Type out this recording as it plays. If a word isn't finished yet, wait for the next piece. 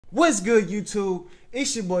What's good, YouTube?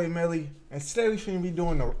 It's your boy Melly, and today we finna be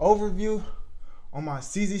doing an overview on my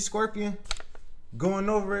CZ Scorpion, going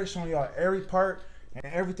over it, showing y'all every part and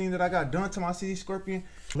everything that I got done to my CZ Scorpion,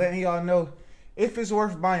 letting y'all know if it's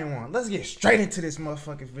worth buying one. Let's get straight into this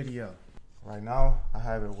motherfucking video. Right now, I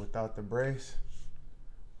have it without the brace.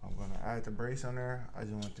 I'm gonna add the brace on there. I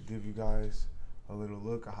just want to give you guys a little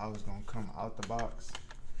look at how it's gonna come out the box.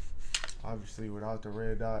 Obviously, without the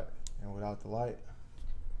red dot and without the light.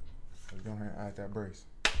 Let's go ahead and add that brace.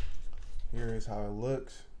 Here is how it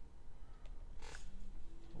looks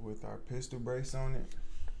with our pistol brace on it.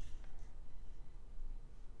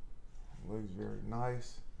 Looks very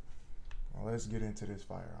nice. Now let's get into this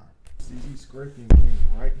firearm. CZ Scorpion came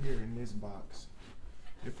right here in this box.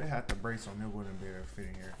 If it had the brace on, it wouldn't be able to fit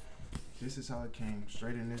in here. This is how it came,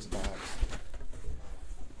 straight in this box.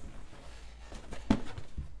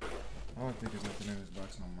 I don't think there's nothing in this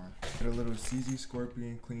box no more. Got a little CZ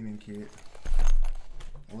Scorpion cleaning kit,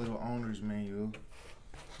 a little owner's manual,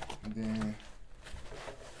 and then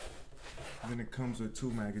it comes with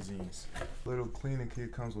 2 magazines. Little cleaning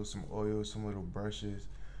kit comes with some oil, some little brushes,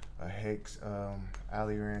 a hex,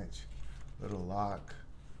 alley wrench, little lock.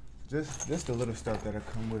 Just the little stuff that'll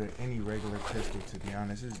come with any regular pistol. To be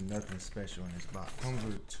honest, there's nothing special in this box. Comes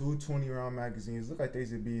with 2 20-round magazines. Look like they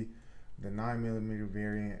should be the 9mm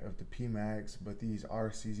variant of the P-Mags, but these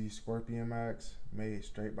are CZ Scorpion mags, made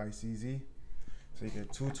straight by CZ. So you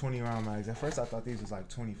get 2 20-round mags. At first I thought these was like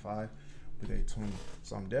 25, but they 20.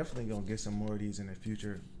 So I'm definitely gonna get some more of these in the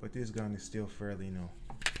future, but this gun is still fairly new.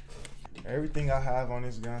 Everything I have on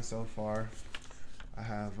this gun so far, I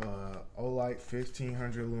have Olight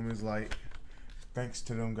 1500 lumens light. Thanks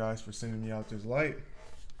to them guys for sending me out this light.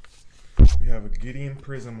 We have a Gideon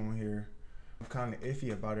Prism on here. I'm kind of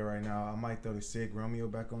iffy about it right now. I might throw the Sig Romeo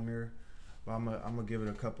back on there, but I'm gonna give it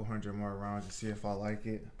a couple hundred more rounds to see if I like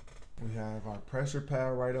it. We have our pressure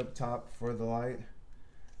pad right up top for the light.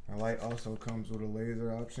 The light also comes with a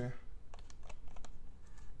laser option.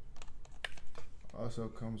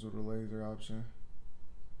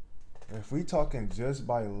 If we talking just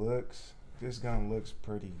by looks, this gun looks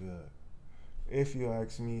pretty good. If you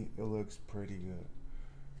ask me, it looks pretty good.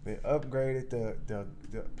 They upgraded the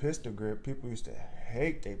pistol grip. People used to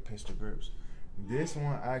hate their pistol grips. This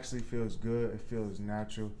one actually feels good. It feels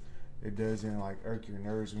natural. It doesn't like irk your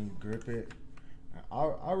nerves when you grip it.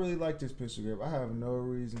 I really like this pistol grip. I have no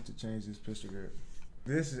reason to change this pistol grip.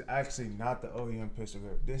 This is actually not the OEM pistol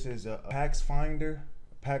grip. This is a PAX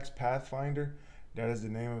Pathfinder. That is the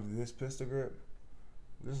name of this pistol grip.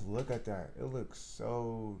 Just look at that. It looks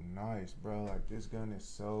so nice, bro. Like, this gun is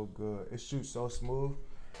so good. It shoots so smooth.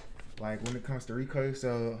 Like, when it comes to recoil,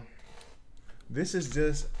 so this is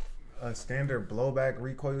just a standard blowback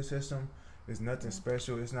recoil system. It's nothing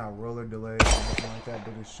special. It's not roller delay or anything like that,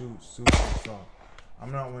 but it shoots super soft.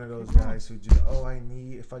 I'm not one of those guys who just,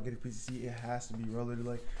 if I get a PCC, it has to be roller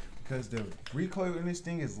delay, because the recoil in this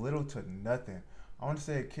thing is little to nothing. I want to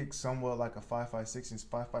say it kicks somewhat like a 5.56, and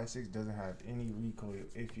 5.56 doesn't have any recoil.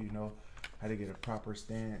 If you know how to get a proper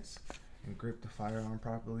stance and grip the firearm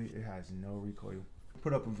properly, it has no recoil.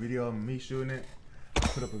 Put up a video of me shooting it.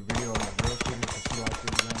 Put up a video of my girl shooting it, because she likes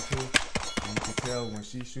this gun too. And you can tell when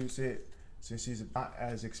she shoots it, since she's not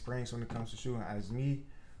as experienced when it comes to shooting as me,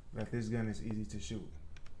 that this gun is easy to shoot.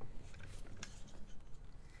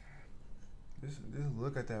 Just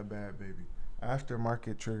look at that bad baby.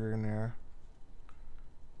 Aftermarket trigger in there.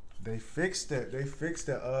 They fixed it. They fixed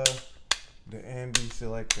the NB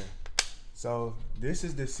selector. So this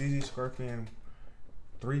is the CZ Scorpion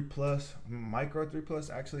 3 Plus, Micro 3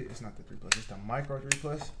 Plus. Actually, it's not the 3 Plus. It's the Micro 3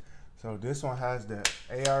 Plus. So this one has the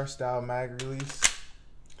AR style mag release.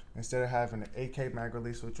 Instead of having the AK mag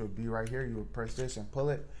release, which would be right here, you would press this and pull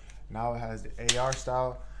it. Now it has the AR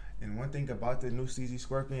style. And one thing about the new CZ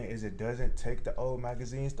Scorpion is it doesn't take the old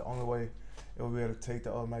magazines. The only way it will be able to take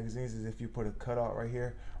the old magazines is if you put a cutout right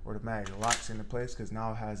here where the mag locks into place, because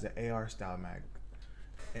now it has the AR style mag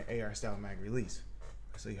release.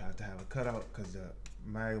 So you have to have a cutout, because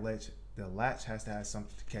the latch has to have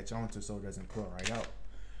something to catch on to so it doesn't pull right out.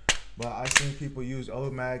 But I've seen people use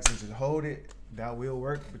old mags and just hold it. That will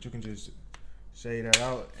work, but you can just shade that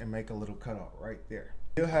out and make a little cutout right there.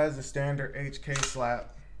 Still has the standard HK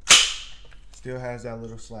slap. Still has that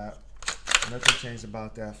little slap. Nothing changed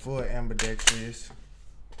about that. Full ambidextrous.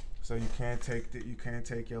 So you can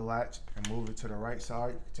take your latch and move it to the right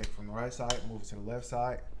side. You can take it from the right side, move it to the left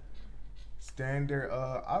side. Standard,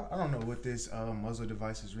 I don't know what this muzzle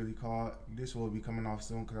device is really called. This will be coming off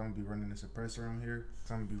soon, because I'm going to be running the suppressor on here.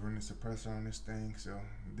 So I'm going to be running the suppressor on this thing. So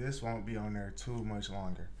this won't be on there too much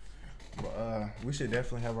longer. But we should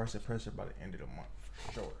definitely have our suppressor by the end of the month.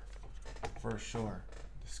 for sure.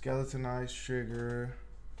 The skeletonized trigger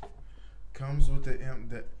comes with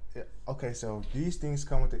okay, so these things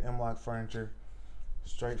come with the M-LOK furniture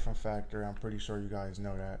straight from factory. I'm pretty sure you guys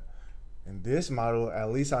know that. And this model,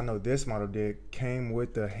 at least I know this model came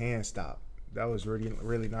with the hand stop. That was really,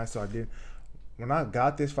 really nice. So when I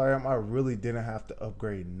got this firearm, I really didn't have to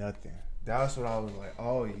upgrade nothing. That's what I was like,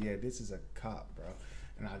 oh yeah, this is a cop, bro.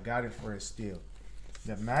 And I got it for a steal.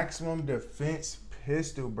 The maximum defense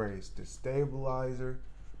pistol brace, the stabilizer,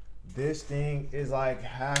 this thing is like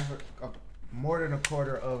more than a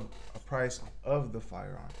quarter of a price of the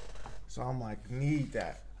firearm. So I'm like, need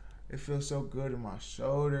that. It feels so good in my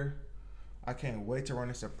shoulder. I can't wait to run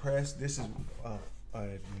it suppressed. This is a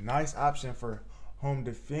nice option for home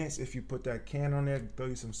defense. If you put that can on there, throw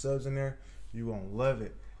you some subs in there, you gonna love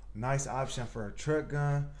it. Nice option for a truck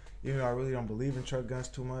gun. Even though I really don't believe in truck guns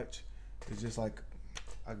too much, it's just like,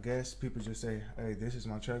 I guess people just say, hey, this is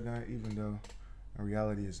my truck gun, even though in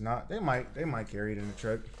reality it's not. They might carry it in the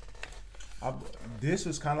truck. This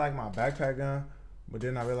was kind of like my backpack gun, but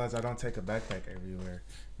then I realized I don't take a backpack everywhere.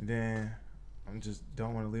 And then I just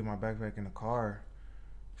don't want to leave my backpack in the car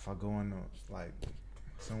if I go into like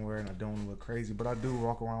somewhere and I don't want to look crazy. But I do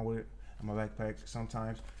walk around with it in my backpack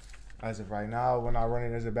sometimes. As of right now, when I run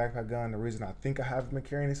it as a backpack gun, the reason I think I haven't been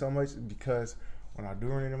carrying it so much is because when I do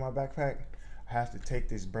run it in my backpack, I have to take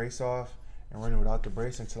this brace off and run it without the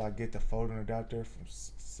brace until I get the folding adapter from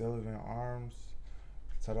Sylvan Arms.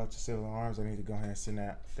 Shout out to Sylvan Arms. I need to go ahead and send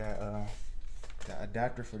that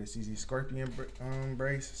adapter for the CZ Scorpion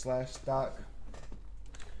brace / stock.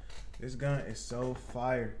 This gun is so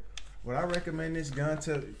fire. Would I recommend this gun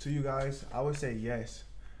to you guys? I would say yes,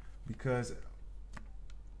 because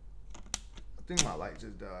I think my light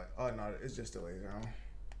just died. Oh no, it's just a laser.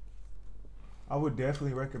 I would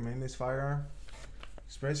definitely recommend this firearm,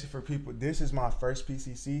 especially for people. This is my first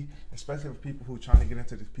PCC, especially for people who are trying to get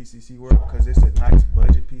into the PCC world, because it's a nice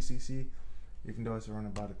budget PCC. Even though it's around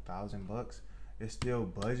about $1,000, it's still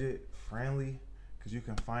budget friendly because you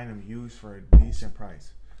can find them used for a decent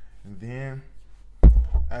price. And then,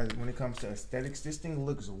 when it comes to aesthetics, this thing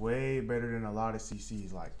looks way better than a lot of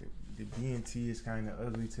CCs. Like the B&T is kind of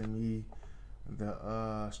ugly to me. The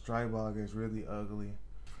Stribog is really ugly.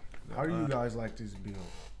 How do you guys like this build?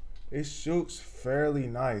 It shoots fairly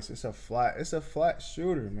nice. It's a flat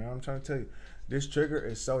shooter, man. I'm trying to tell you, this trigger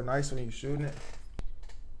is so nice when you're shooting it.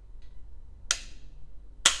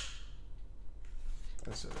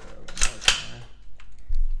 That's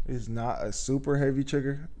it's not a super heavy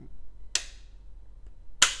trigger,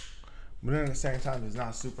 but then at the same time, it's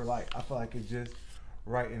not super light. I feel like it's just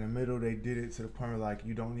right in the middle. They did it to the point where like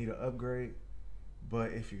you don't need an upgrade,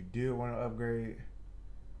 but if you do want to upgrade,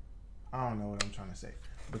 I don't know what I'm trying to say.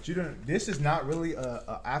 But you don't. This is not really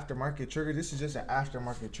a aftermarket trigger. This is just an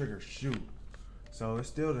aftermarket trigger shoot. So it's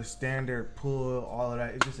still the standard pull, all of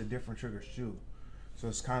that. It's just a different trigger shoot. So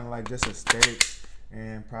it's kind of like just aesthetics,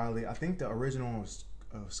 and probably I think the original one was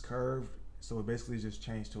curved, so it basically just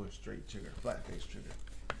changed to a straight trigger, flat face trigger.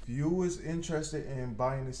 If you was interested in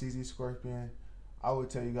buying the CZ Scorpion, I would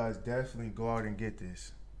tell you guys definitely go out and get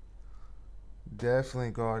this.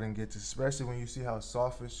 Definitely go out and get this, especially when you see how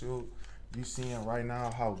soft it shoots. You seeing right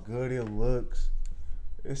now how good it looks.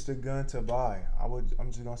 It's the gun to buy. I'm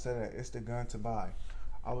just gonna say that it's the gun to buy.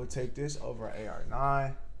 I would take this over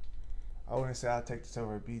AR9. I wouldn't say I'd take this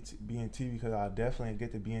over B&T because I'll definitely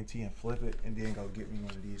get the B&T and flip it and then go get me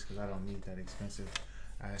one of these because I don't need that expensive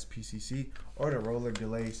as PCC or the roller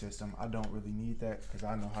delay system. I don't really need that because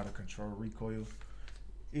I know how to control recoil.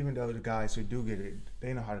 Even though the guys who do get it,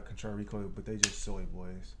 they know how to control recoil, but they just soy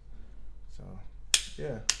boys. So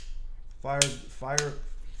yeah, fire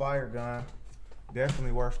gun,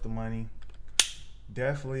 definitely worth the money.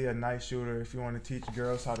 Definitely a nice shooter if you want to teach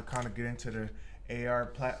girls how to kind of get into the AR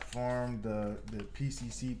platform, the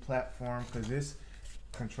PCC platform, because this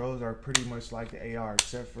controls are pretty much like the AR,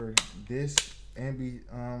 except for this safety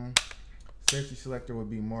selector would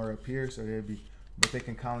be more up here, so but they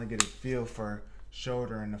can kind of get a feel for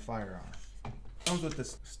shoulder and the firearm. Comes with the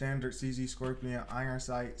standard CZ Scorpion iron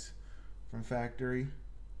sights from factory.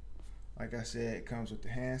 Like I said, it comes with the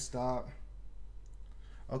hand stop.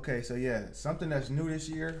 Okay, so yeah, something that's new this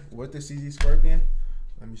year with the CZ Scorpion.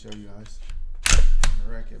 Let me show you guys.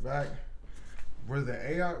 Rack it back. Where the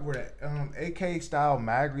AK style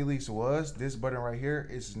mag release was, this button right here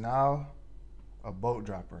is now a bolt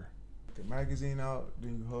dropper. The magazine out,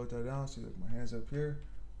 then you hold that down. See, like my hands up here.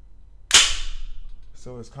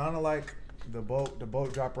 So it's kind of like the bolt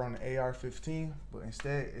dropper on the AR-15, but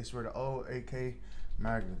instead it's where the old AK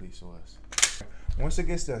mag release was. Once it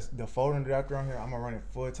gets the folding adapter on here, I'm gonna run it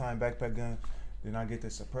full-time backpack gun. then I get the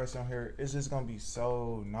suppressor on here. It's just gonna be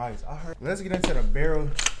so nice. Let's get into the barrel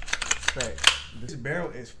spec. This barrel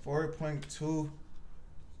is 4.2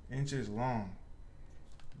 inches long.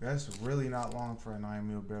 That's really not long for a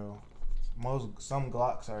 9mm barrel. Some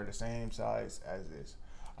Glocks are the same size as this.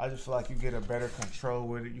 I just feel like you get a better control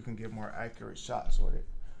with it. You can get more accurate shots with it.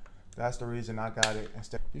 That's the reason I got it.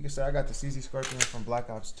 Instead, you can say I got the CZ Scorpion from Black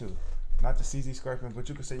Ops 2. Not the CZ Scorpion, but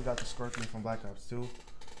you can say you got the Scorpion from Black Ops 2. I'm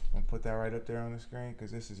gonna put that right up there on the screen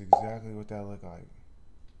because this is exactly what that look like.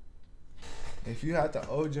 If you had the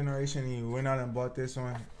old generation and you went out and bought this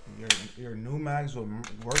one, your new mags will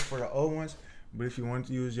work for the old ones. But if you want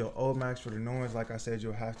to use your old mags for the new ones, like I said,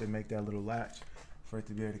 you'll have to make that little latch for it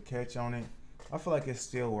to be able to catch on it. I feel like it's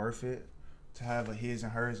still worth it to have a his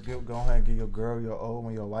and hers. Go ahead and give your girl your old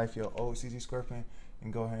one, your wife your old CZ Scorpion,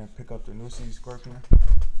 and go ahead and pick up the new CZ Scorpion.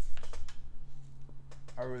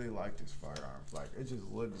 I really like this firearm. Like, it just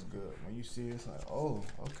looks good. When you see it, it's like, oh,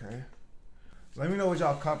 okay. Let me know what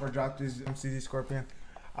y'all cop or drop this CZ Scorpion.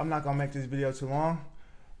 I'm not gonna make this video too long,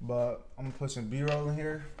 but I'm gonna put some B-roll in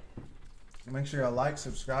here. Make sure y'all like,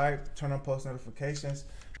 subscribe, turn on post notifications.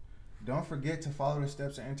 Don't forget to follow the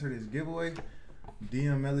steps and enter this giveaway.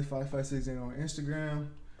 DM Melly556 on Instagram.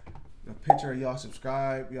 The picture of y'all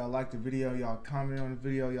subscribe, y'all like the video, y'all comment on the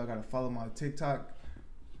video, y'all gotta follow my TikTok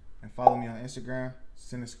and follow me on Instagram.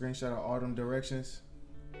 Send a screenshot of all them directions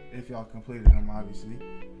if y'all completed them, obviously.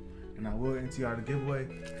 And I will enter y'all the giveaway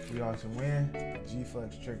for y'all to win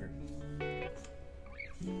G-Flex trigger.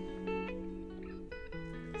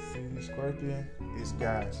 CZ Scorpion is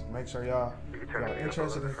gas. Make sure y'all, if y'all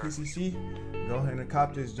interested in PCC, go ahead and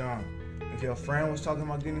cop this John. If your friend was talking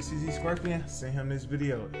about getting CZ Scorpion, send him this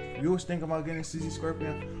video. If you was thinking about getting CZ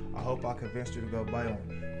Scorpion, I hope I convinced you to go buy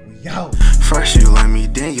one. Yo! First you like me,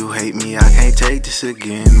 then you hate me. I can't take this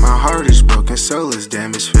again. My heart is broken, soul is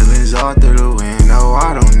damaged, feelings all through the wind. Oh,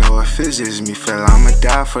 I don't know if it's just me, feel I'ma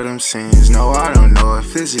die for them sins. No, I don't know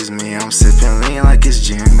if it's just me. I'm sipping lean like it's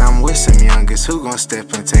gin. I'm with some youngest who gon'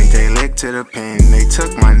 step and take they lick to the pen. They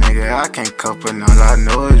took my nigga, I can't cope with none. I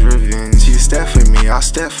know it's revenge. You step for me, I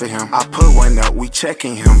step for him. I put one up, we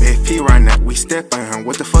checking him. If he run up, we step on him.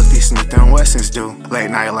 What the fuck these Smith and Wessons do?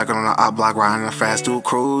 Late night like on the op block, riding a fast dude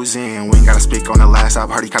cruising. We ain't gotta speak on the last op,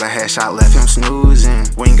 heard he got a headshot, left him snoozing.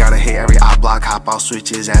 We ain't gotta hit every op block, hop off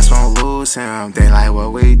switches, ass won't lose him. They like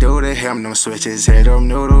what we do to him, them switches hit them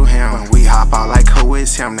new to him. When we hop out like who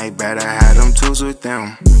is him, they better have them tools with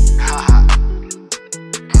them.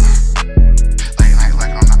 Late night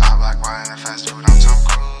like on the op block, riding a fast dude, I'm Tom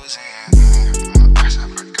cruising.